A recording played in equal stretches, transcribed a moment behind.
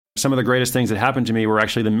Some of the greatest things that happened to me were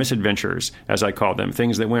actually the misadventures, as I called them,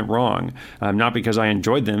 things that went wrong. Not because I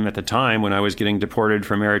enjoyed them at the time when I was getting deported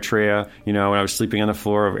from Eritrea, when I was sleeping on the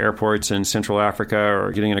floor of airports in Central Africa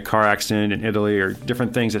or getting in a car accident in Italy or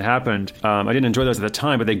different things that happened. I didn't enjoy those at the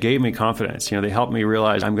time, but they gave me confidence. They helped me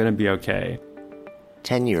realize I'm going to be okay.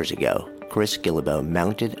 10 years ago, Chris Guillebeau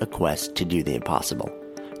mounted a quest to do the impossible,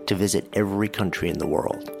 to visit every country in the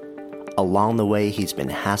world. Along the way, he's been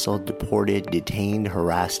hassled, deported, detained,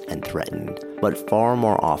 harassed, and threatened. But far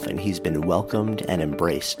more often, he's been welcomed and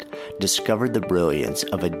embraced, discovered the brilliance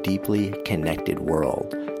of a deeply connected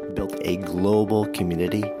world, built a global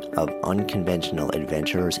community of unconventional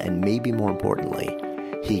adventurers, and maybe more importantly,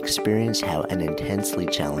 he experienced how an intensely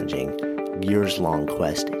challenging, years-long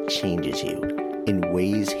quest changes you in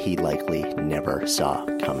ways he likely never saw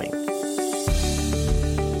coming.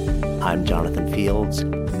 I'm Jonathan Fields.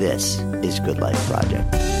 This is Good Life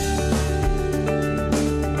Project.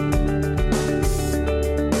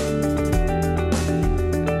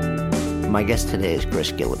 My guest today is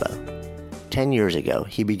Chris Guillebeau. 10 years ago,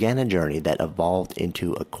 he began a journey that evolved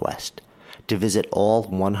into a quest to visit all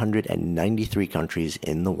 193 countries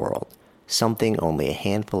in the world, something only a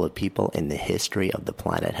handful of people in the history of the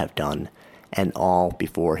planet have done, and all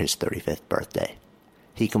before his 35th birthday.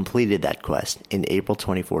 He completed that quest in April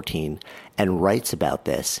 2014 and writes about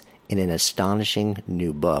this in an astonishing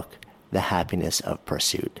new book, The Happiness of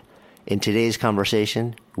Pursuit. In today's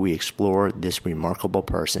conversation, we explore this remarkable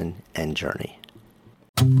person and journey.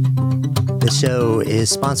 The show is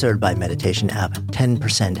sponsored by meditation app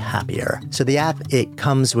 10% Happier. So the app, it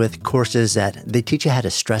comes with courses that they teach you how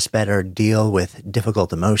to stress better, deal with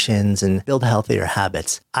difficult emotions, and build healthier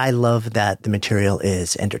habits. I love that the material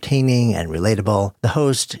is entertaining and relatable. The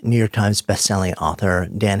host, New York Times bestselling author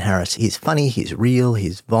Dan Harris, he's funny, he's real,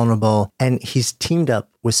 he's vulnerable, and he's teamed up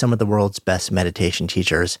with some of the world's best meditation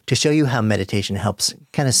teachers to show you how meditation helps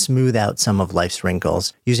kind of smooth out some of life's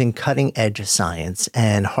wrinkles using cutting-edge science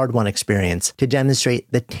and hard-won experience to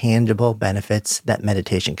demonstrate the tangible benefits that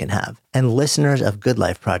meditation can have. And listeners of Good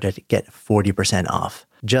Life Project get 40% off.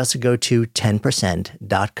 Just go to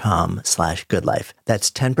 10percent.com/goodlife.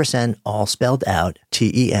 That's 10% all spelled out,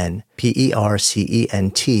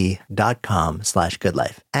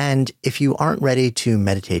 TENPERCENT.com/goodlife. And if you aren't ready to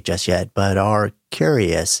meditate just yet, but are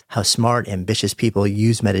curious how smart, ambitious people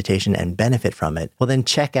use meditation and benefit from it, well, then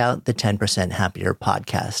check out the 10% Happier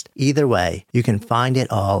podcast. Either way, you can find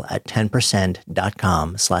it all at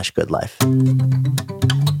 10percent.com/goodlife.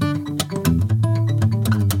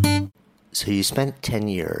 So you spent 10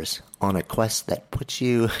 years on a quest that puts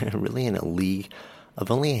you really in a league of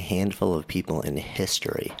only a handful of people in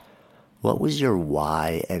history. What was your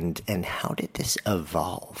why and how did this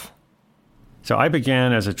evolve? So I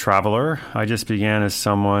began as a traveler. I just began as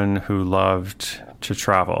someone who loved to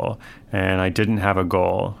travel, and I didn't have a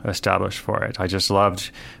goal established for it. I just loved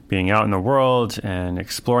being out in the world and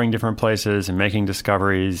exploring different places and making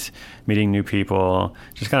discoveries, meeting new people,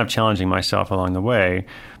 just kind of challenging myself along the way.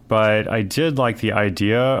 But I did like the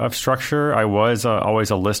idea of structure. I was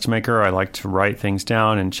always a list maker. I liked to write things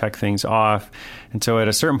down and check things off. And so at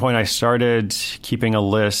a certain point, I started keeping a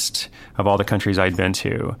list of all the countries I'd been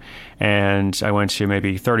to. And I went to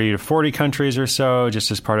maybe 30 to 40 countries or so,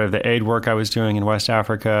 just as part of the aid work I was doing in West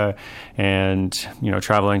Africa and,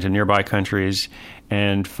 traveling to nearby countries.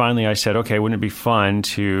 And finally, I said, okay, wouldn't it be fun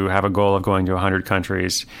to have a goal of going to 100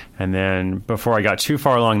 countries? And then before I got too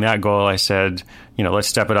far along that goal, I said, let's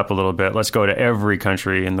step it up a little bit. Let's go to every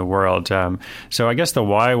country in the world. So I guess the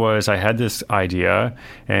why was I had this idea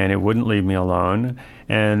and it wouldn't leave me alone.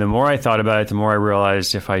 And the more I thought about it, the more I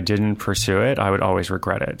realized if I didn't pursue it, I would always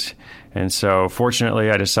regret it. And so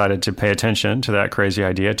fortunately, I decided to pay attention to that crazy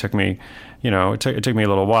idea. It took me it took me a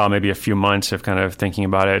little while, maybe a few months of kind of thinking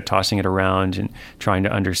about it, tossing it around and trying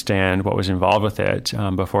to understand what was involved with it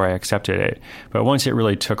before I accepted it. But once it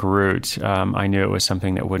really took root, I knew it was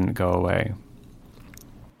something that wouldn't go away.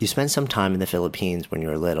 You spent some time in the Philippines when you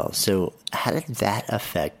were little. So how did that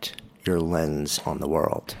affect your lens on the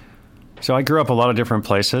world? So I grew up a lot of different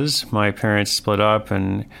places. My parents split up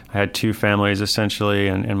and I had two families essentially,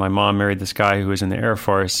 and my mom married this guy who was in the Air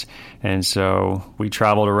Force. And so we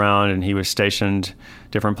traveled around and he was stationed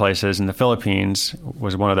different places, and the Philippines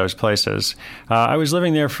was one of those places. I was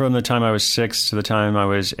living there from the time I was 6 to the time I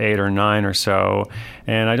was 8 or 9 or so,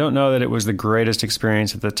 and I don't know that it was the greatest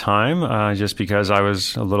experience at the time, just because I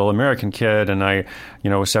was a little American kid and I,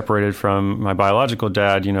 was separated from my biological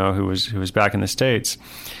dad, who was back in the States.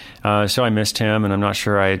 So I missed him, and I'm not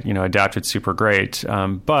sure I, adapted super great.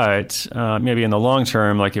 But maybe in the long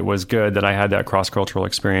term, like it was good that I had that cross-cultural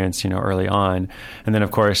experience, early on. And then,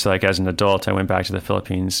 of course, like as an adult, I went back to the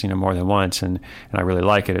Philippines, more than once, and I really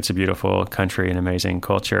like it. It's a beautiful country and amazing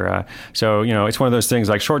culture. So, it's one of those things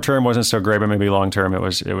like short term wasn't so great, but maybe long term it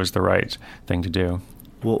was the right thing to do.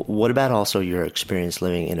 Well, what about also your experience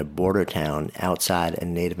living in a border town outside a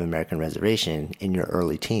Native American reservation in your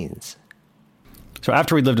early teens? So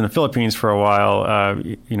after we lived in the Philippines for a while,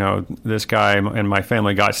 this guy and my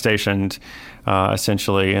family got stationed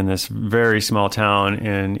essentially in this very small town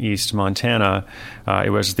in East Montana.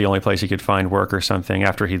 It was the only place he could find work or something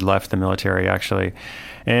after he'd left the military, actually.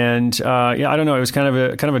 And I don't know. It was kind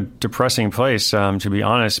of a depressing place, to be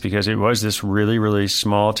honest, because it was this really, really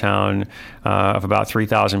small town of about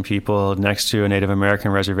 3,000 people next to a Native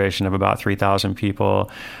American reservation of about 3,000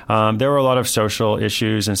 people. There were a lot of social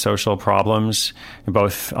issues and social problems,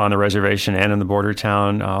 both on the reservation and in the border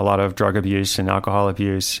town. A lot of drug abuse and alcohol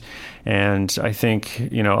abuse. And I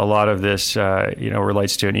think, a lot of this,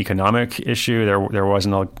 relates to an economic issue. There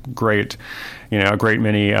wasn't a great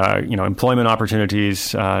many, employment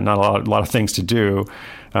opportunities, not a lot of things to do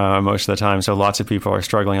most of the time. So lots of people are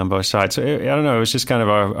struggling on both sides. So I don't know. It was just kind of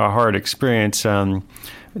a hard experience.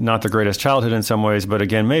 Not the greatest childhood in some ways, but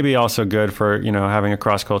again, maybe also good for, having a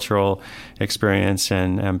cross-cultural experience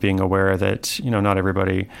and being aware that, not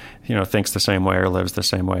everybody, thinks the same way or lives the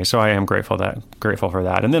same way. So I am grateful for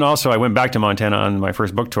that. And then also I went back to Montana on my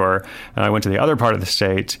first book tour, and I went to the other part of the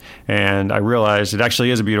state, and I realized it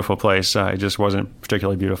actually is a beautiful place. It just wasn't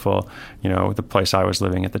particularly beautiful, the place I was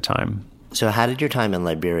living at the time. So how did your time in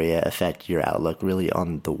Liberia affect your outlook really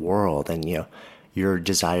on the world and, your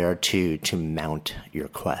desire to mount your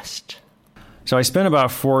quest? So I spent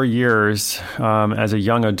about 4 years as a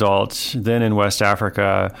young adult, then in West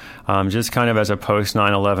Africa, just kind of as a post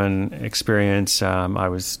 9/11 experience. I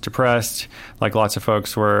was depressed, like lots of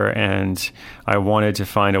folks were, and I wanted to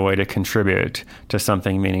find a way to contribute to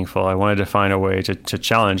something meaningful. I wanted to find a way to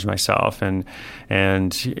challenge myself, and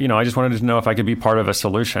I just wanted to know if I could be part of a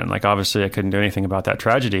solution. Like obviously I couldn't do anything about that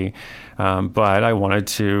tragedy, but I wanted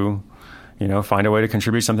to find a way to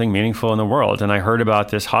contribute something meaningful in the world. And I heard about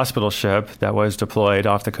this hospital ship that was deployed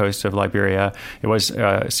off the coast of Liberia. It was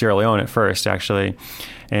Sierra Leone at first, actually.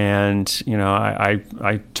 And,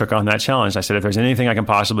 I took on that challenge. I said, if there's anything I can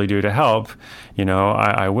possibly do to help,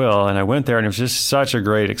 I will. And I went there, and it was just such a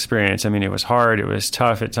great experience. I mean, it was hard. It was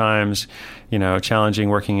tough at times, challenging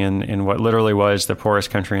working in what literally was the poorest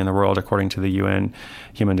country in the world, according to the UN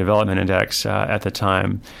Human Development Index at the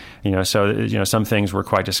time. So some things were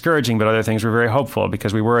quite discouraging, but other things were very hopeful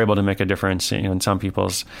because we were able to make a difference in some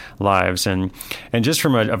people's lives. And just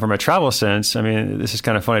from a travel sense, I mean, this is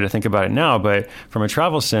kind of funny to think about it now, but from a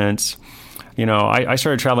travel sense, I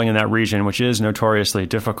started traveling in that region, which is notoriously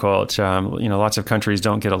difficult. Lots of countries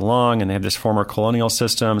don't get along, and they have this former colonial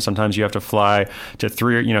system. Sometimes you have to fly to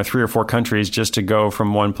three or four countries just to go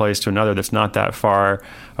from one place to another that's not that far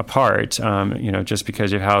apart, just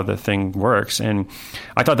because of how the thing works. And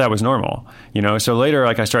I thought that was normal, So later,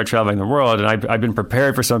 I started traveling the world, and I've been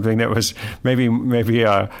prepared for something that was maybe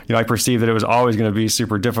I perceived that it was always going to be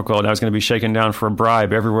super difficult, and I was going to be shaken down for a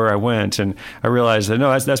bribe everywhere I went. And I realized that,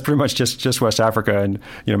 no, that's pretty much just West Africa and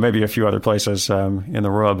maybe a few other places in the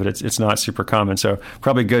world, but it's not super common. So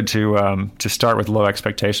probably good to start with low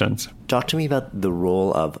expectations. Talk to me about the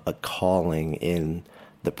role of a calling in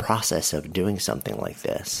the process of doing something like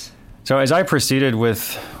this. So as I proceeded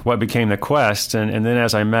with what became the quest, and then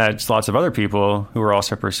as I met lots of other people who were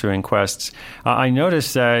also pursuing quests, I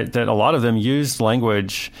noticed that a lot of them used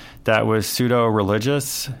language that was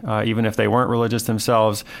pseudo-religious. Even if they weren't religious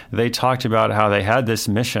themselves, they talked about how they had this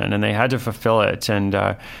mission and they had to fulfill it. And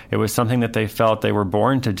it was something that they felt they were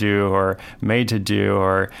born to do or made to do,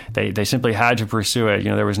 or they simply had to pursue it.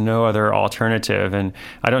 There was no other alternative. And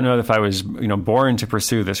I don't know if I was, born to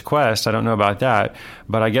pursue this quest. I don't know about that.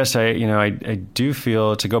 But I guess I do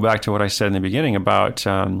feel, to go back to what I said in the beginning about,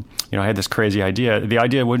 I had this crazy idea. The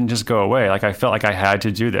idea wouldn't just go away. Like I felt like I had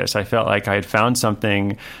to do this. I felt like I had found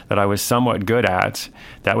something that I was somewhat good at,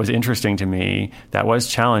 that was interesting to me, that was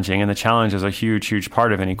challenging, and the challenge is a huge, huge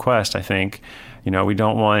part of any quest. I think, we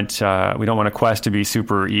don't want a quest to be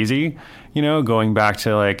super easy. Going back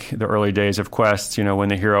to like the early days of quests, when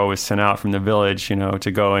the hero was sent out from the village,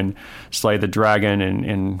 to go and slay the dragon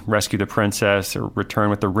and rescue the princess or return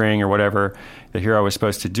with the ring or whatever the hero was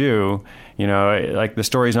supposed to do. Like the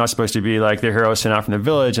story is not supposed to be like the hero is sent out from the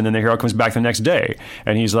village and then the hero comes back the next day.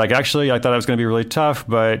 And he's like, actually, I thought it was going to be really tough,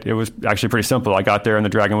 but it was actually pretty simple. I got there and the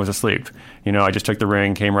dragon was asleep. I just took the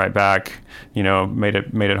ring, came right back, made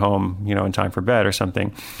it home, in time for bed. bed or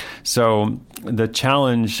something. So the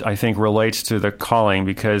challenge, I think, relates to the calling,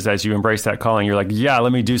 because as you embrace that calling, you're like, yeah,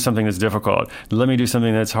 let me do something that's difficult. Let me do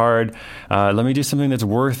something that's hard. Let me do something that's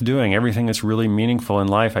worth doing. Everything that's really meaningful in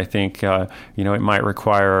life, I think, it might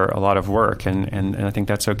require a lot of work, and I think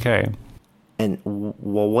that's okay. And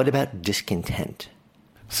well, what about discontent?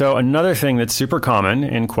 So another thing that's super common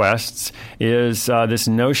in quests is this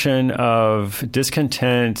notion of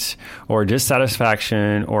discontent or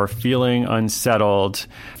dissatisfaction or feeling unsettled,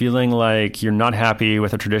 feeling like you're not happy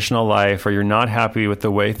with a traditional life, or you're not happy with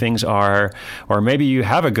the way things are, or maybe you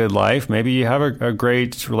have a good life, maybe you have a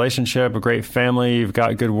great relationship, a great family, you've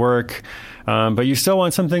got good work, but you still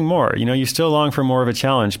want something more. You still long for more of a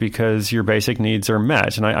challenge because your basic needs are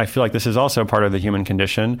met. And I feel like this is also part of the human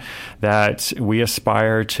condition, that we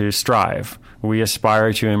aspire to strive. We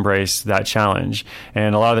aspire to embrace that challenge.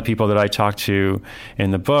 And a lot of the people that I talked to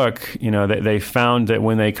in the book, they found that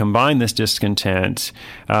when they combined this discontent,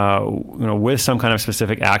 with some kind of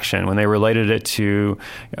specific action, when they related it to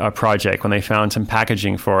a project, when they found some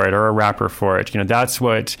packaging for it or a wrapper for it, that's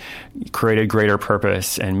what created greater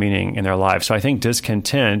purpose and meaning in their lives. So I think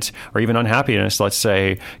discontent, or even unhappiness, let's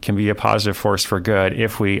say, can be a positive force for good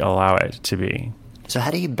if we allow it to be. So how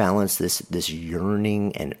do you balance this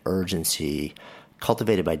yearning and urgency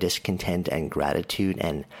cultivated by discontent and gratitude,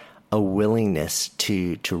 and a willingness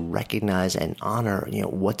to recognize and honor,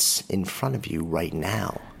 what's in front of you right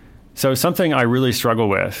now? So something I really struggle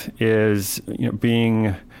with is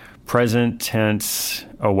being present tense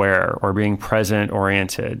aware, or being present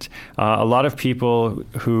oriented. A lot of people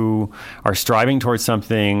who are striving towards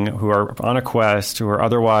something, who are on a quest, who are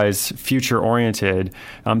otherwise future oriented,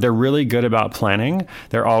 they're really good about planning.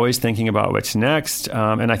 They're always thinking about what's next.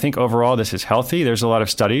 And I think overall this is healthy. There's a lot of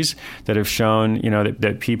studies that have shown,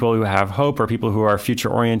 that people who have hope, or people who are future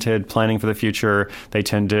oriented, planning for the future, they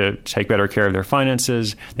tend to take better care of their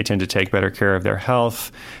finances. They tend to take better care of their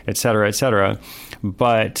health, et cetera, et cetera.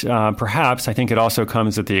 But perhaps I think it also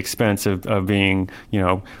comes at the expense of being,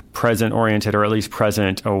 present oriented, or at least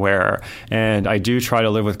present aware. And I do try to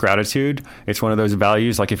live with gratitude. It's one of those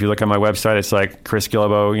values. Like if you look at my website, it's like Chris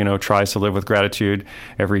Guillebeau, tries to live with gratitude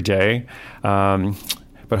every day.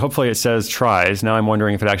 But hopefully it says tries. Now I'm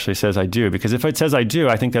wondering if it actually says I do, because if it says I do,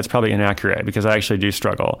 I think that's probably inaccurate, because I actually do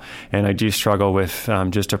struggle. And I do struggle with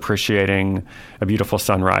just appreciating a beautiful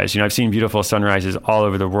sunrise. I've seen beautiful sunrises all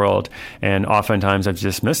over the world, and oftentimes I've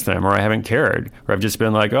just missed them, or I haven't cared, or I've just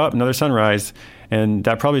been like, oh, another sunrise. And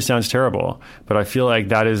that probably sounds terrible, but I feel like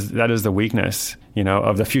that is the weakness,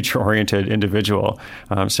 of the future-oriented individual.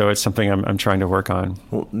 So it's something I'm trying to work on.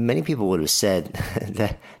 Well, many people would have said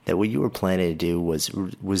that what you were planning to do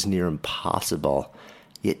was near impossible.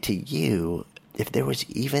 Yet to you, if there was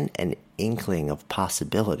even an inkling of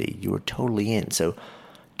possibility, you were totally in. So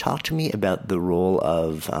talk to me about the role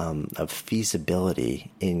of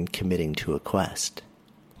feasibility in committing to a quest.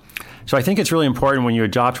 So I think it's really important when you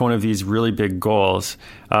adopt one of these really big goals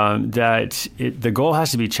that the goal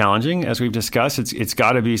has to be challenging, as we've discussed. It's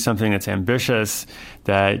got to be something that's ambitious,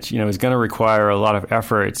 that is going to require a lot of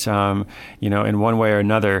effort, in one way or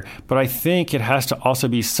another. But I think it has to also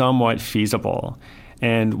be somewhat feasible.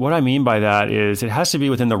 And what I mean by that is it has to be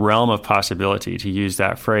within the realm of possibility, to use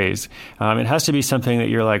that phrase. It has to be something that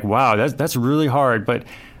you're like, wow, that's really hard, but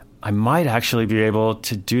I might actually be able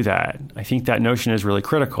to do that. I think that notion is really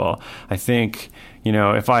critical. I think,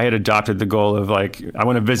 if I had adopted the goal of I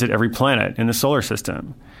want to visit every planet in the solar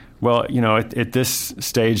system, well, at this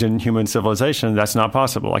stage in human civilization, that's not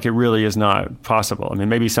possible. It really is not possible. I mean,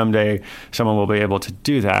 maybe someday someone will be able to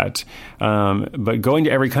do that. But going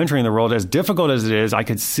to every country in the world, as difficult as it is, I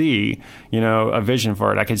could see, a vision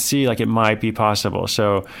for it. I could see it might be possible.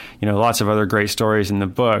 So, lots of other great stories in the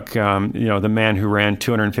book. The man who ran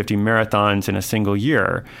 250 marathons in a single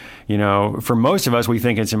year. For most of us, we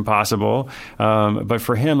think it's impossible. But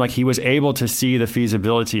for him, he was able to see the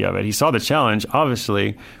feasibility of it. He saw the challenge,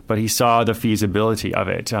 obviously, but he saw the feasibility of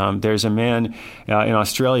it. There's a man in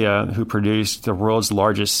Australia who produced the world's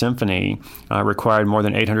largest symphony, required more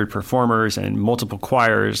than 800 performers and multiple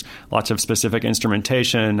choirs, lots of specific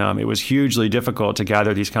instrumentation. It was hugely difficult to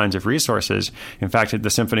gather these kinds of resources. In fact, the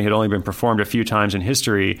symphony had only been performed a few times in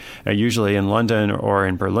history, usually in London or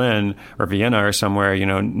in Berlin or Vienna or somewhere,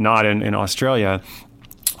 not in Australia.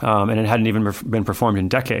 And it hadn't even been performed in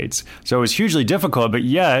decades. So it was hugely difficult, but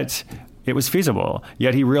yet it was feasible.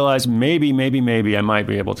 Yet he realized maybe I might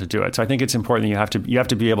be able to do it. So I think it's important that you have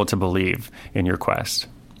to be able to believe in your quest.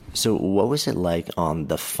 So what was it like on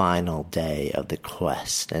the final day of the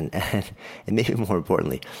quest? And maybe more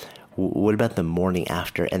importantly, what about the morning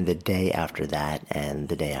after, and the day after that, and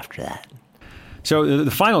the day after that? So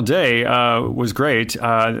the final day was great.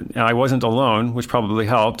 I wasn't alone, which probably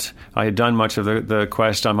helped. I had done much of the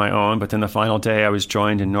quest on my own, but then the final day I was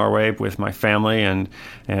joined in Norway with my family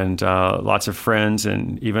and lots of friends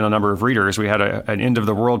and even a number of readers. We had an end of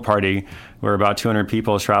the world party where about 200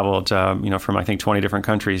 people traveled, from I think 20 different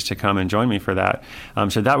countries to come and join me for that.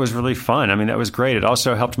 So that was really fun. I mean, that was great. It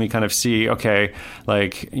also helped me kind of see, okay,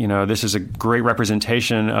 this is a great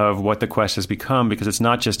representation of what the quest has become, because it's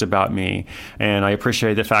not just about me. And I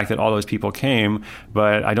appreciate the fact that all those people came,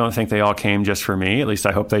 but I don't think they all came just for me. At least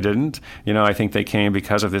I hope they didn't. I think they came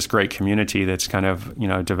because of this great community that's kind of,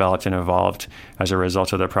 developed and evolved as a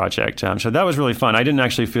result of the project. So that was really fun. I didn't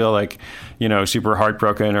actually feel like, super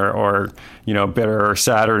heartbroken or bitter or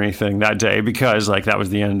sad or anything that day, because that was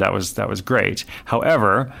the end. That was great.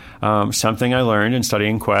 However, something I learned in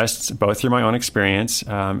studying quests, both through my own experience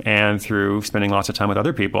and through spending lots of time with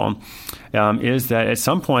other people, is that at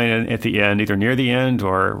some point at the end, either near the end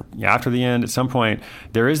or after the end, at some point,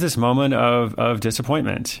 there is this moment of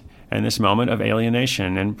disappointment and this moment of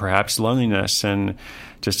alienation and perhaps loneliness and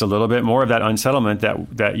just a little bit more of that unsettlement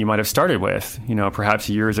that you might have started with, perhaps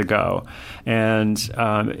years ago. And,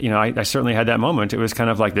 I certainly had that moment. It was kind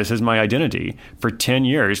of like, this is my identity. For 10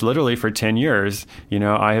 years, literally for 10 years,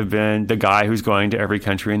 I have been the guy who's going to every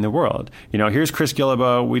country in the world. Here's Chris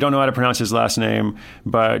Guillebeau. We don't know how to pronounce his last name,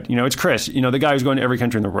 but, it's Chris, the guy who's going to every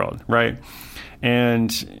country in the world, right?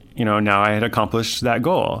 And, now I had accomplished that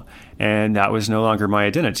goal. And that was no longer my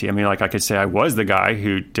identity. I mean, I could say I was the guy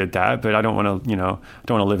who did that, but I don't want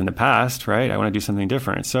to, live in the past, right? I want to do something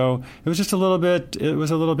different. So it was just a little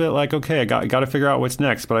bit like, okay, I got to figure out what's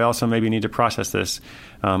next, but I also maybe need to process this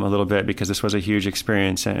a little bit, because this was a huge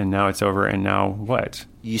experience and now it's over. And now what?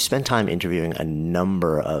 You spent time interviewing a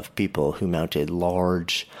number of people who mounted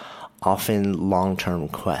large, often long-term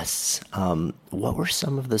quests. What were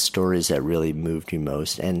some of the stories that really moved you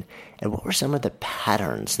most, and what were some of the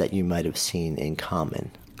patterns that you might have seen in common?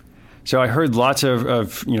 So I heard lots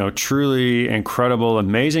of truly incredible,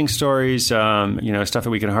 amazing stories, stuff that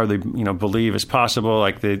we can hardly, believe is possible,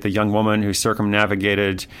 like the young woman who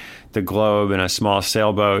circumnavigated the globe in a small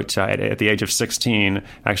sailboat at the age of 16,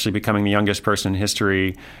 actually becoming the youngest person in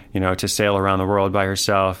history, to sail around the world by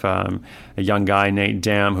herself. A young guy, Nate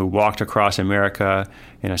Dam, who walked across America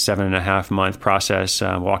in a 7.5-month process,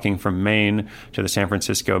 walking from Maine to the San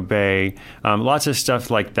Francisco Bay. Lots of stuff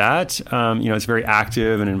like that. It's very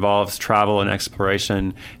active and involves travel and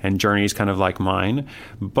exploration and journeys kind of like mine.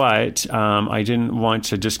 But I didn't want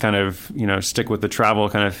to just kind of, stick with the travel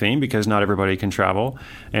kind of theme, because not everybody can travel.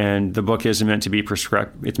 And the book isn't meant to be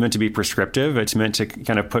it's meant to be prescriptive. It's meant to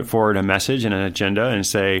kind of put forward a message and an agenda and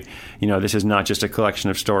say, this is not just a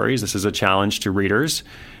collection of stories. This is a challenge to readers.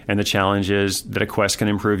 And the challenge is that a quest can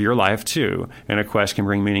improve your life too. And a quest can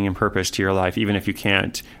bring meaning and purpose to your life, even if you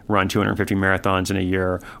can't run 250 marathons in a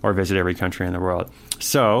year or visit every country in the world.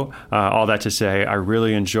 So all that to say, I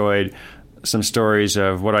really enjoyed some stories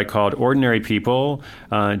of what I called ordinary people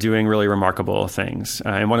doing really remarkable things.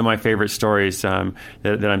 And one of my favorite stories that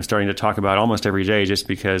I'm starting to talk about almost every day, just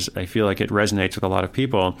because I feel like it resonates with a lot of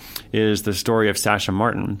people, is the story of Sasha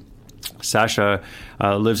Martin. Sasha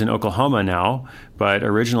lives in Oklahoma now, but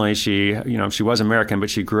originally she was American, but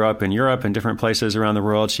she grew up in Europe and different places around the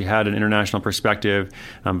world. She had an international perspective,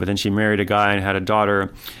 but then she married a guy and had a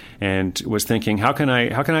daughter, and was thinking, how can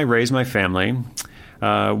I raise my family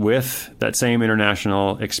with that same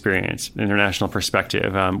international experience, international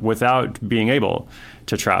perspective, without being able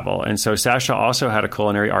to travel. And so Sasha also had a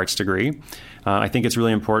culinary arts degree. I think it's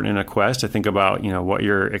really important in a quest to think about, what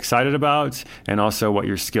you're excited about and also what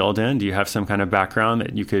you're skilled in. Do you have some kind of background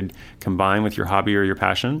that you could combine with your hobby or your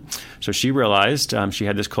passion? So she realized she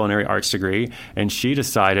had this culinary arts degree, and she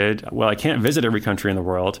decided, well, I can't visit every country in the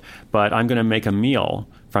world, but I'm going to make a meal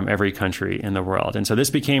from every country in the world. And so this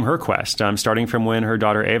became her quest, starting from when her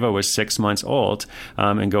daughter Ava was 6 months old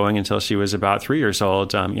and going until she was about 3 years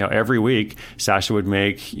old. Every week, Sasha would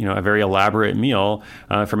make, a very elaborate meal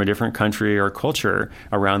from a different country or culture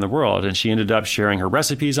around the world. And she ended up sharing her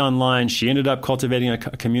recipes online. She ended up cultivating a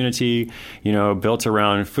community, built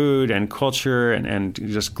around food and culture and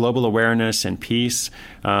just global awareness and peace.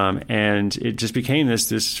 And it just became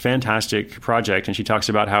this fantastic project. And she talks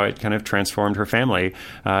about how it kind of transformed her family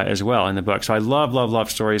as well in the book. So I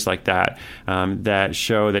love stories like that, that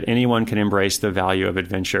show that anyone can embrace the value of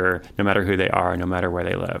adventure, no matter who they are, no matter where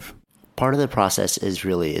they live. Part of the process is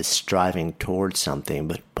striving towards something,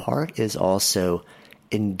 but part is also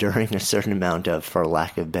enduring a certain amount of, for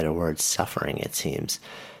lack of better words, suffering, it seems.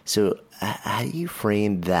 So how do you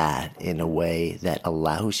frame that in a way that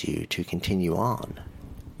allows you to continue on?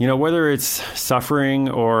 Whether it's suffering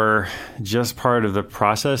or just part of the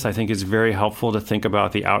process, I think it's very helpful to think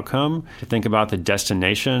about the outcome, to think about the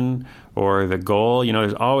destination or the goal.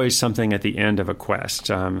 There's always something at the end of a quest.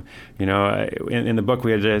 In the book,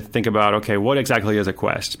 we had to think about, okay, what exactly is a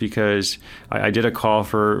quest? Because I did a call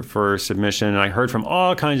for submission, and I heard from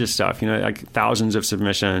all kinds of stuff, like thousands of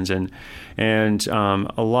submissions. And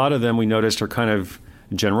a lot of them we noticed are kind of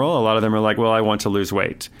general. A lot of them are like, well, I want to lose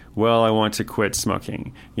weight. Well, I want to quit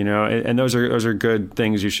smoking. And those are good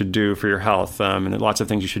things you should do for your health, and lots of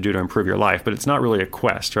things you should do to improve your life. But it's not really a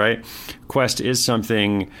quest, right? Quest is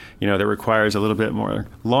something that requires a little bit more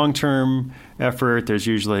long-term effort. There's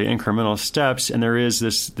usually incremental steps, and there is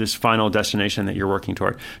this final destination that you're working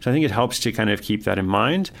toward. So I think it helps to kind of keep that in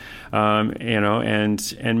mind,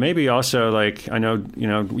 and maybe also, like, I know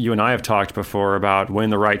you and I have talked before about when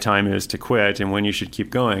the right time is to quit and when you should keep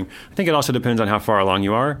going. I think it also depends on how far along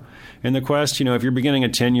you are in the quest. If you're beginning a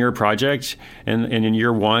 10-year project and in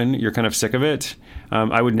year one you're kind of sick of it,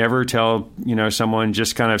 I would never tell someone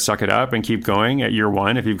just kind of suck it up and keep going at year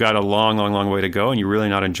one if you've got a long, long, long way to go and you're really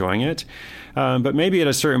not enjoying it. But maybe at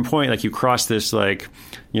a certain point, like, you cross this, suck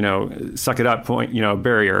it up point,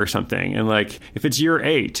 barrier or something. And like, if it's year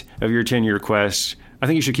 8 of your 10-year quest, I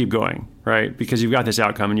think you should keep going, right? Because you've got this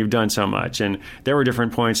outcome and you've done so much. And there were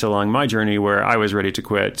different points along my journey where I was ready to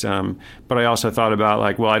quit. But I also thought about,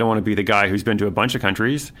 like, well, I don't want to be the guy who's been to a bunch of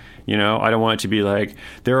countries. I don't want it to be like,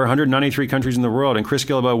 there are 193 countries in the world and Chris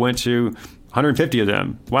Guillebeau went to 150 of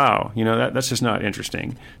them. Wow. That's just not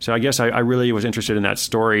interesting. So I guess I really was interested in that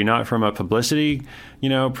story, not from a publicity,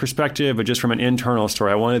 perspective, but just from an internal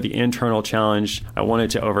story. I wanted the internal challenge. I wanted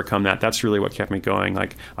to overcome that. That's really what kept me going.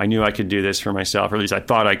 Like, I knew I could do this for myself, or at least I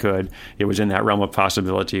thought I could. It was in that realm of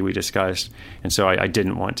possibility we discussed. And so I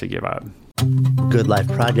didn't want to give up. Good Life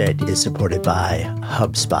Project is supported by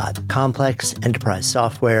HubSpot. Complex enterprise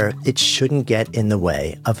software, it shouldn't get in the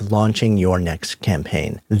way of launching your next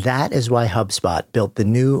campaign. That is why HubSpot built the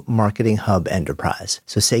new Marketing Hub Enterprise.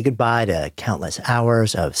 So say goodbye to countless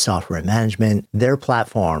hours of software management. Their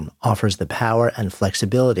platform offers the power and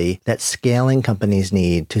flexibility that scaling companies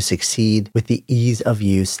need to succeed with the ease of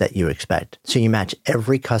use that you expect. So you match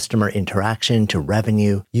every customer interaction to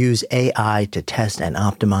revenue, use AI to test and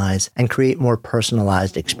optimize, and create more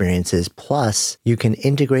personalized experiences. Plus, you can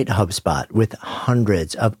integrate HubSpot with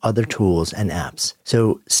hundreds of other tools and apps.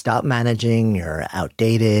 So stop managing your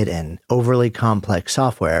outdated and overly complex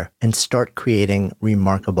software and start creating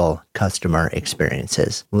remarkable customer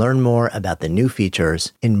experiences. Learn more about the new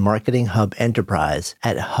features in Marketing Hub Enterprise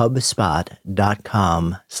at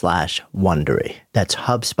HubSpot.com/Wondery. That's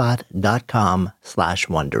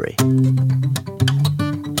HubSpot.com/Wondery.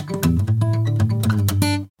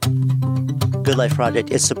 Good Life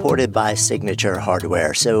Project is supported by Signature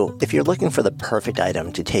Hardware. So if you're looking for the perfect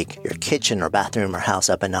item to take your kitchen or bathroom or house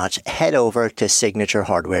up a notch, head over to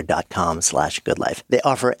signaturehardware.com/goodlife. They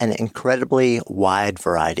offer an incredibly wide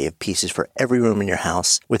variety of pieces for every room in your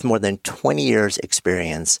house, with more than 20 years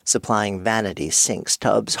experience supplying vanities, sinks,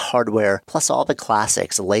 tubs, hardware, plus all the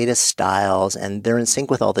classics, latest styles, and they're in sync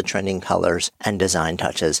with all the trending colors and design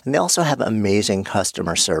touches. And they also have amazing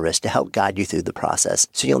customer service to help guide you through the process,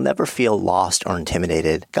 so you'll never feel lost or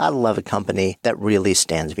intimidated. Gotta love a company that really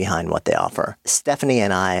stands behind what they offer. Stephanie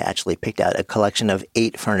and I actually picked out a collection of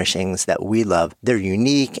 8 furnishings that we love. They're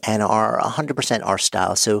unique and are 100% our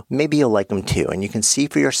style, so maybe you'll like them too. And you can see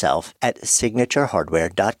for yourself at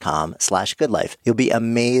signaturehardware.com/goodlife. You'll be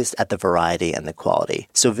amazed at the variety and the quality.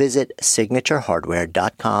 So visit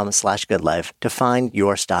signaturehardware.com/goodlife to find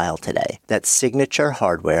your style today. That's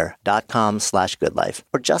signaturehardware.com/goodlife.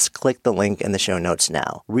 Or just click the link in the show notes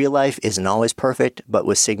now. Real life isn't always perfect, but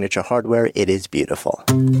with Signature Hardware, it is beautiful.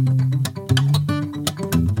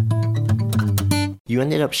 You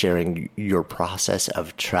ended up sharing your process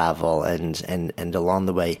of travel, and along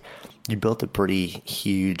the way, you built a pretty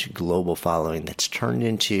huge global following that's turned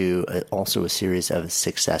into also a series of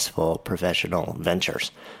successful professional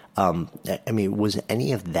ventures. Was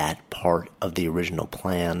any of that part of the original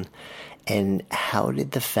plan? And how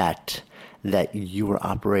did the fact that you were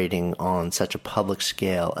operating on such a public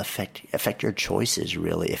scale affect your choices,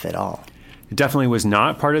 really, if at all? It definitely was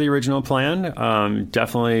not part of the original plan.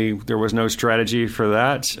 Definitely, there was no strategy for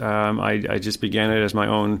that. I just began it as my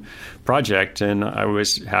own project, and I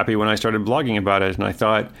was happy when I started blogging about it. And I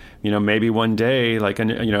thought maybe one day, like,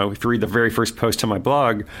 if you read the very first post on my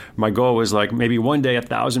blog, my goal was like, maybe one day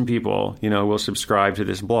 1,000 people, will subscribe to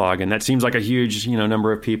this blog. And that seems like a huge,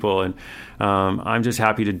 number of people. And I'm just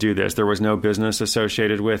happy to do this. There was no business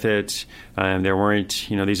associated with it. There weren't,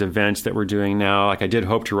 these events that we're doing now. Like, I did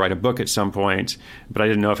hope to write a book at some point, but I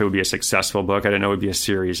didn't know if it would be a successful book. I didn't know it would be a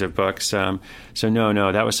series of books. So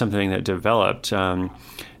no, that was something that developed.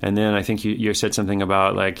 And then I think you said something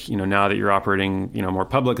about, like, now that you're operating, more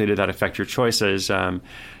publicly, did that affect your choices?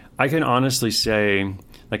 I can honestly say,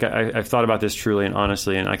 like, I've thought about this truly and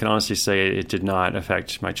honestly, and I can honestly say it did not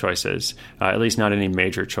affect my choices, at least not any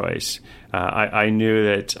major choice. I knew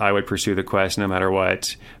that I would pursue the quest no matter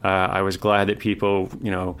what. I was glad that people,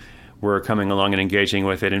 were coming along and engaging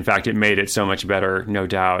with it. In fact, it made it so much better, no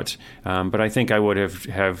doubt. But I think I would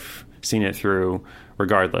have seen it through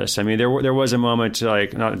regardless. I mean, there was a moment,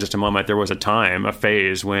 like, not just a moment, there was a time, a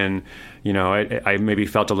phase when, I maybe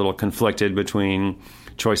felt a little conflicted between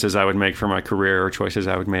choices I would make for my career or choices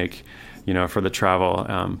I would make, for the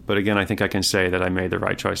travel. But again, I think I can say that I made the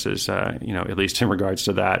right choices, at least in regards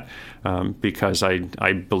to that, because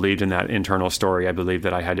I believed in that internal story. I believed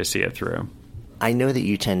that I had to see it through. I know that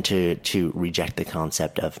you tend to reject the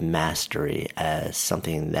concept of mastery as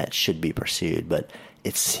something that should be pursued, but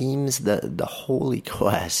it seems that the holy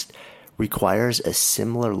quest requires a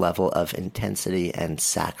similar level of intensity and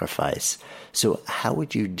sacrifice. So how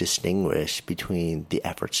would you distinguish between the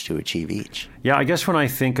efforts to achieve each? Yeah, I guess when I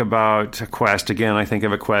think about a quest, again, I think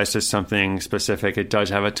of a quest as something specific. It does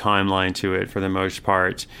have a timeline to it for the most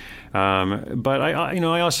part. But I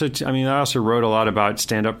also wrote a lot about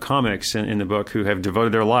stand-up comics in the book who have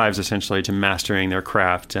devoted their lives essentially to mastering their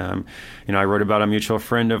craft. I wrote about a mutual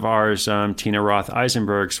friend of ours, Tina Roth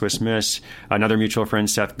Eisenberg, Swiss Miss, another mutual friend,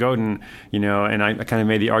 Seth Godin, and I kind of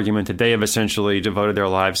made the argument that they have essentially devoted their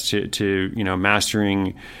lives to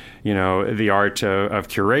mastering the art of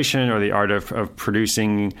curation or the art of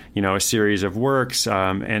producing, a series of works.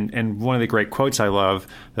 And one of the great quotes I love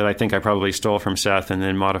that I think I probably stole from Seth and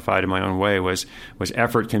then modified in my own way was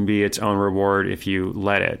effort can be its own reward if you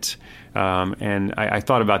let it. And I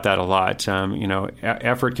thought about that a lot.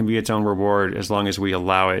 Effort can be its own reward as long as we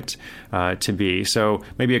allow it to be. So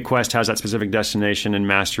maybe a quest has that specific destination and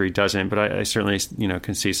mastery doesn't, but I certainly,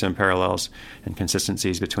 can see some parallels and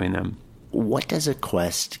consistencies between them. What does a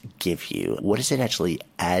quest give you? What does it actually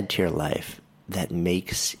add to your life that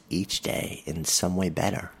makes each day in some way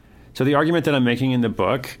better? So the argument that I'm making in the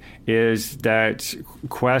book is that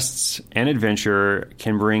quests and adventure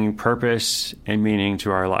can bring purpose and meaning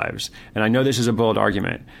to our lives. And I know this is a bold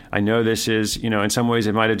argument. I know this is, in some ways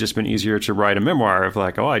it might have just been easier to write a memoir of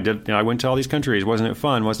like, I went to all these countries. Wasn't it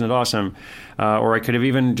fun? Wasn't it awesome? Or I could have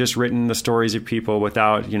even just written the stories of people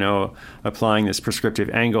without, applying this prescriptive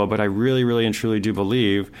angle. But I really, really and truly do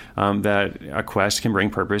believe that a quest can bring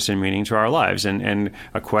purpose and meaning to our lives. And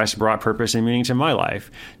a quest brought purpose and meaning to my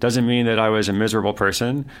life. Doesn't mean that I was a miserable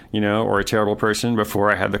person, or a terrible person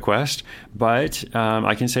before I had the quest. But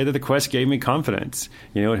I can say that the quest gave me confidence.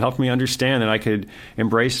 It helped me understand that I could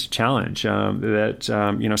embrace challenge. That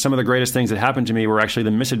some of the greatest things that happened to me were actually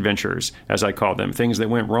the misadventures, as I called them, things that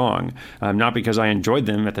went wrong. Not because I enjoyed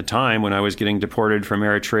them at the time when I was getting deported from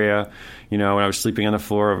Eritrea, when I was sleeping on the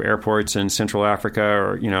floor of airports in Central Africa,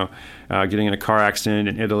 or getting in a car accident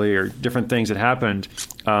in Italy, or different things that happened.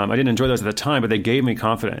 I didn't enjoy those at the time, but they gave me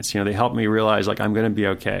confidence. They helped me realize like I'm going to be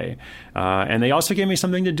okay. And they also gave me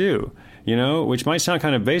something to do, which might sound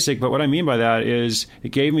kind of basic, but what I mean by that is it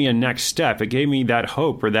gave me a next step. It gave me that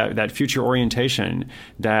hope or that future orientation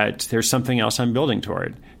that there's something else I'm building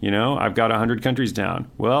toward. I've got 100 countries down.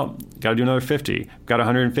 Well, got to do another 50. Got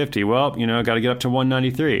 150. Well, got to get up to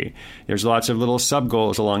 193. There's lots of little sub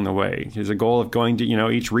goals along the way. There's a goal of going to,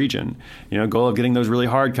 each region, goal of getting those really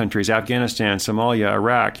hard countries, Afghanistan, Somalia,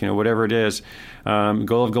 Iraq, whatever it is.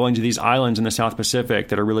 Goal of going to these islands in the South Pacific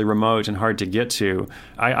that are really remote and hard to get to.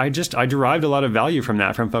 I derived a lot of value from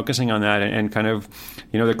that, from focusing on that, and kind of,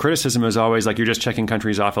 the criticism is always like you're just checking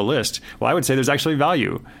countries off a list. Well, I would say there's actually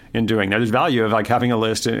value in doing that. There's value of like having a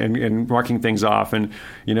list and marking things off, and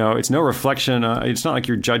it's no reflection. It's not like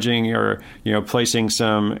you're judging or placing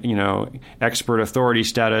some expert authority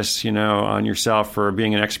status on yourself for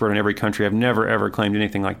being an expert in every country. I've never ever claimed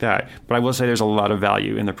anything like that. But I will say there's a lot of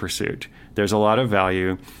value in the pursuit. There's a lot of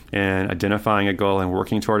value in identifying a goal and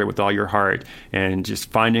working toward it with all your heart and just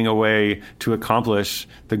finding a way to accomplish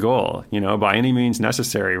the goal, by any means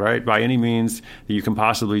necessary, right? By any means that you can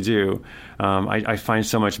possibly do. I find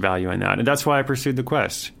so much value in that. And that's why I pursued the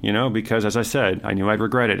quest, because as I said, I knew I'd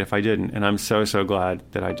regret it if I didn't. And I'm so, so glad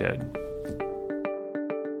that I did.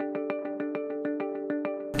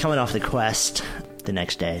 Coming off the quest, the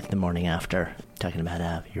next day, the morning after, talking about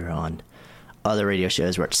how you're on other radio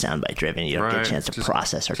shows where it's soundbite driven. You don't get a chance to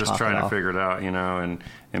process or talk at all. Just trying to figure it out, and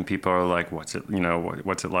people are like, what's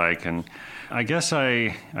it like? And I guess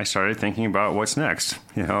I started thinking about what's next,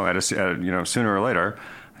 sooner or later.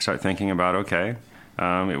 I started thinking about, okay,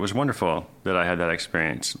 it was wonderful that I had that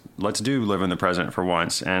experience. Let's live in the present for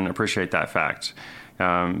once and appreciate that fact.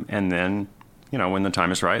 And then, when the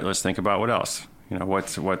time is right, let's think about what else.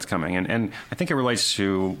 What's coming. And I think it relates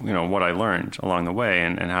to, what I learned along the way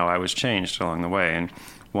and how I was changed along the way. And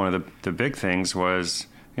one of the big things was,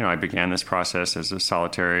 I began this process as a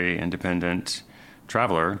solitary, independent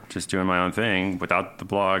traveler, just doing my own thing without the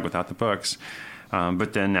blog, without the books.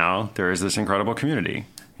 But then now there is this incredible community.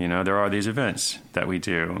 There are these events that we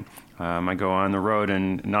do. I go on the road,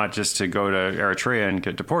 and not just to go to Eritrea and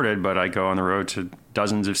get deported, but I go on the road to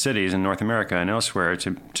dozens of cities in North America and elsewhere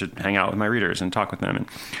to hang out with my readers and talk with them. And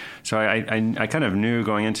so I kind of knew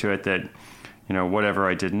going into it that, whatever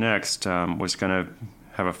I did next was going to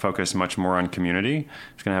have a focus much more on community.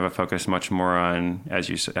 It's going to have a focus much more on, as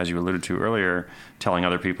you alluded to earlier, telling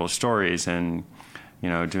other people's stories and,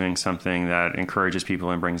 doing something that encourages people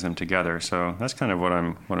and brings them together. So that's kind of what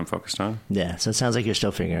I'm focused on. Yeah. So it sounds like you're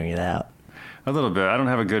still figuring it out. A little bit. I don't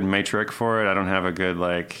have a good matrix for it. I don't have a good,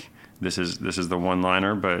 this is the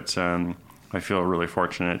one-liner, but I feel really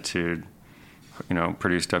fortunate to,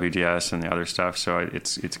 produce WDS and the other stuff. So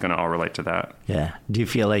it's going to all relate to that. Yeah. Do you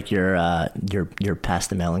feel like you're past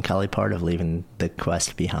the melancholy part of leaving the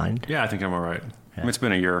quest behind? Yeah, I think I'm all right. Yeah. It's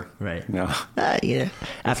been a year. Right.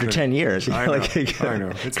 After 10 years. I know.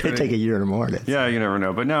 It could take a year or more. Yeah, you never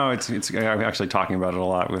know. But no, I'm actually talking about it a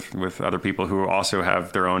lot with other people who also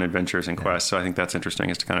have their own adventures and quests. So I think that's interesting,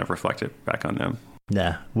 is to kind of reflect it back on them.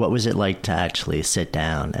 Yeah. What was it like to actually sit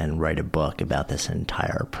down and write a book about this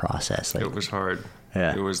entire process? It was hard.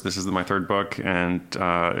 Yeah. This is my third book, and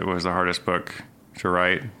it was the hardest book to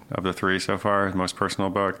write of the three so far, the most personal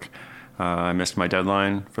book. I missed my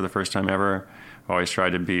deadline for the first time ever. Always tried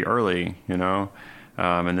to be early,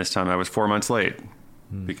 and this time I was 4 months late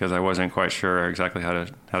because I wasn't quite sure exactly how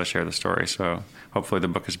to share the story. So hopefully the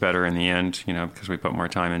book is better in the end, because we put more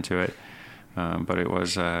time into it. But it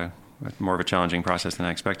was more of a challenging process than I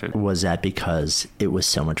expected. Was that because it was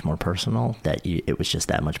so much more personal that it was just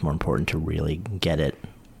that much more important to really get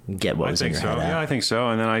what was in your head out? Yeah, I think so.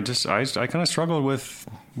 And then I kind of struggled with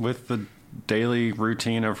the daily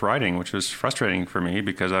routine of writing, which was frustrating for me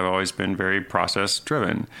because I've always been very process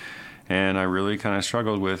driven. And I really kind of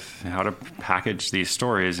struggled with how to package these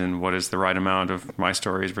stories and what is the right amount of my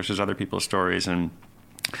stories versus other people's stories. And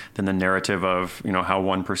then the narrative of, how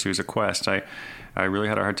one pursues a quest. I really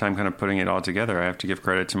had a hard time kind of putting it all together. I have to give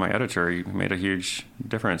credit to my editor. He made a huge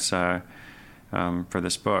difference for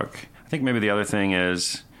this book. I think maybe the other thing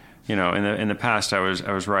is, in the past, I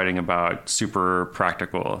was writing about super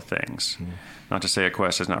practical things. Not to say a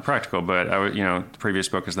quest is not practical, but the previous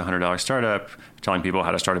book is the $100 Startup, telling people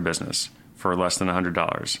how to start a business for less than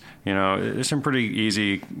 $100. There's some pretty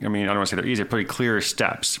easy. I don't want to say they're easy. Pretty clear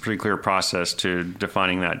steps, pretty clear process to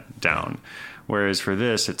defining that down. Whereas for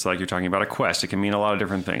this, it's like you're talking about a quest. It can mean a lot of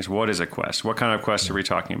different things. What is a quest? What kind of quest are we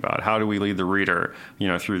talking about? How do we lead the reader,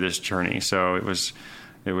 through this journey? So it was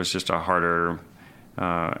just a harder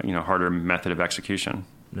method of execution.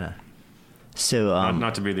 Yeah. So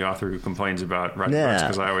not to be the author who complains about writing books,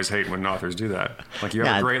 because I always hate when authors do that. Like, you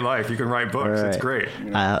have a great life, you can write books. Right. It's great.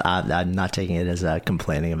 I'm not taking it as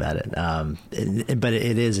complaining about it. But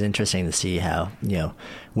it is interesting to see how,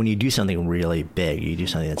 when you do something really big, you do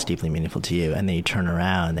something that's deeply meaningful to you, and then you turn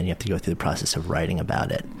around and then you have to go through the process of writing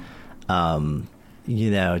about it.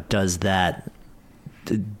 Does that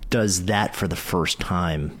for the first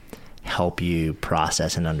time help you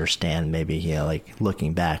process and understand, maybe,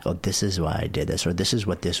 looking back, oh, this is why I did this, or this is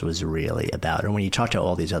what this was really about? Or when you talk to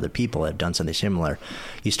all these other people that have done something similar,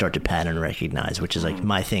 you start to pattern recognize, which is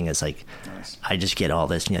my thing is nice. I just get all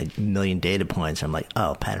this, million data points. I'm like,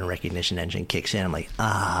 oh, pattern recognition engine kicks in. I'm like,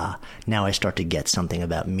 now I start to get something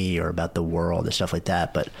about me or about the world and stuff like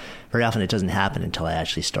that. But very often it doesn't happen until I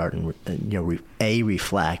actually start and,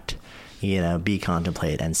 reflect, B,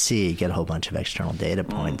 contemplate, and C, get a whole bunch of external data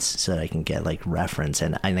points so that I can get reference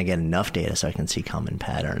and I get enough data so I can see common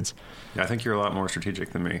patterns. Yeah, I think you're a lot more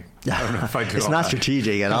strategic than me. I don't know if I do. It's not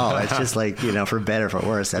strategic at all. It's just for better, for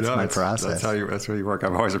worse. That's my process. That's how you work.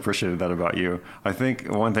 I've always appreciated that about you. I think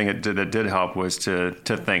one thing that did help was to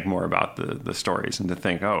think more about the stories and to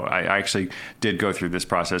think, I actually did go through this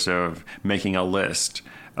process of making a list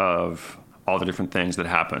of all the different things that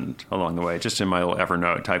happened along the way, just in my little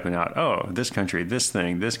Evernote, typing out, oh, this country, this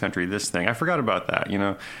thing, this country, this thing. I forgot about that,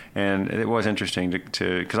 and it was interesting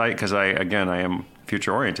because I am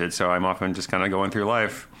future oriented. So I'm often just kind of going through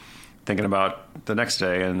life thinking about the next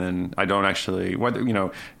day. And then I don't actually,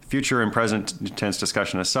 future and present tense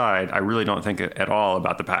discussion aside, I really don't think at all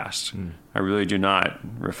about the past. I really do not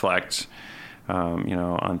reflect,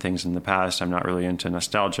 on things in the past. I'm not really into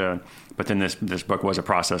nostalgia. But then this book was a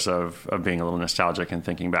process of being a little nostalgic and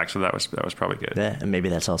thinking back. So that was probably good. Yeah, and maybe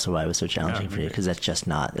that's also why it was so challenging for you, because that's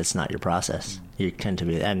not your process. You tend to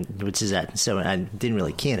be, and which is that. So I didn't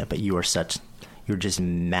really key in it, but you're just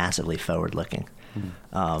massively forward looking.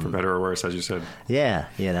 For better or worse, as you said. Yeah,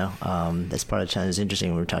 that's part of the challenge. It's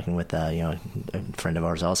interesting. We were talking with a friend of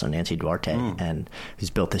ours also, Nancy Duarte, and who's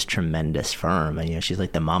built this tremendous firm. And she's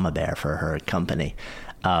like the mama bear for her company.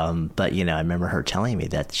 But I remember her telling me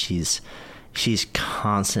that she's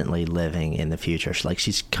constantly living in the future.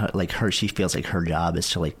 She feels like her job is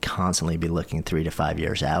to like constantly be looking 3 to 5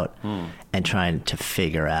 years out and trying to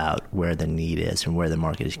figure out where the need is and where the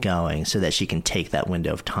market is going, so that she can take that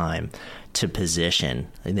window of time to position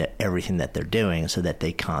everything that they're doing so that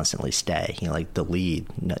they constantly stay, like the lead,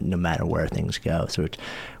 no matter where things go. So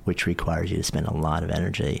which requires you to spend a lot of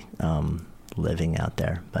energy living out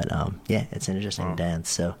there. But it's an interesting dance.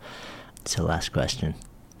 So last question,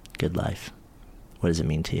 good life. What does it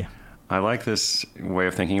mean to you? I like this way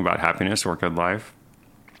of thinking about happiness or good life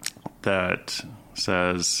that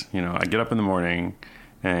says, I get up in the morning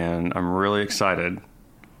and I'm really excited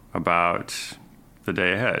about the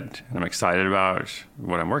day ahead. And I'm excited about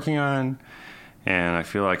what I'm working on, and I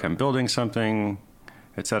feel like I'm building something,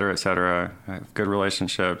 et cetera, et cetera. I have good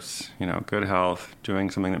relationships, good health,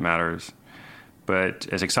 doing something that matters. But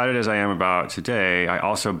as excited as I am about today, I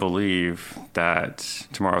also believe that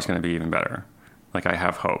tomorrow's going to be even better. Like I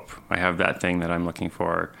have hope. I have that thing that I'm looking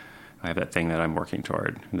for. I have that thing that I'm working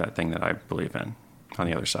toward, that thing that I believe in on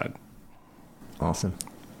the other side. Awesome.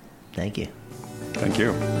 Thank you. Thank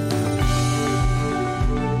you.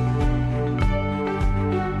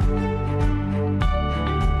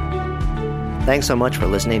 Thanks so much for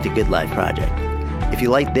listening to Good Life Project. If you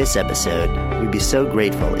liked this episode, we'd be so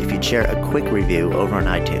grateful if you'd share a quick review over on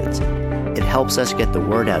iTunes. It helps us get the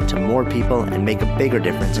word out to more people and make a bigger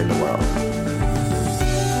difference in the world.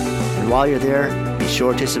 And while you're there, be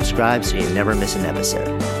sure to subscribe so you never miss an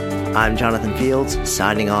episode. I'm Jonathan Fields,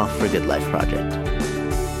 signing off for Good Life Project.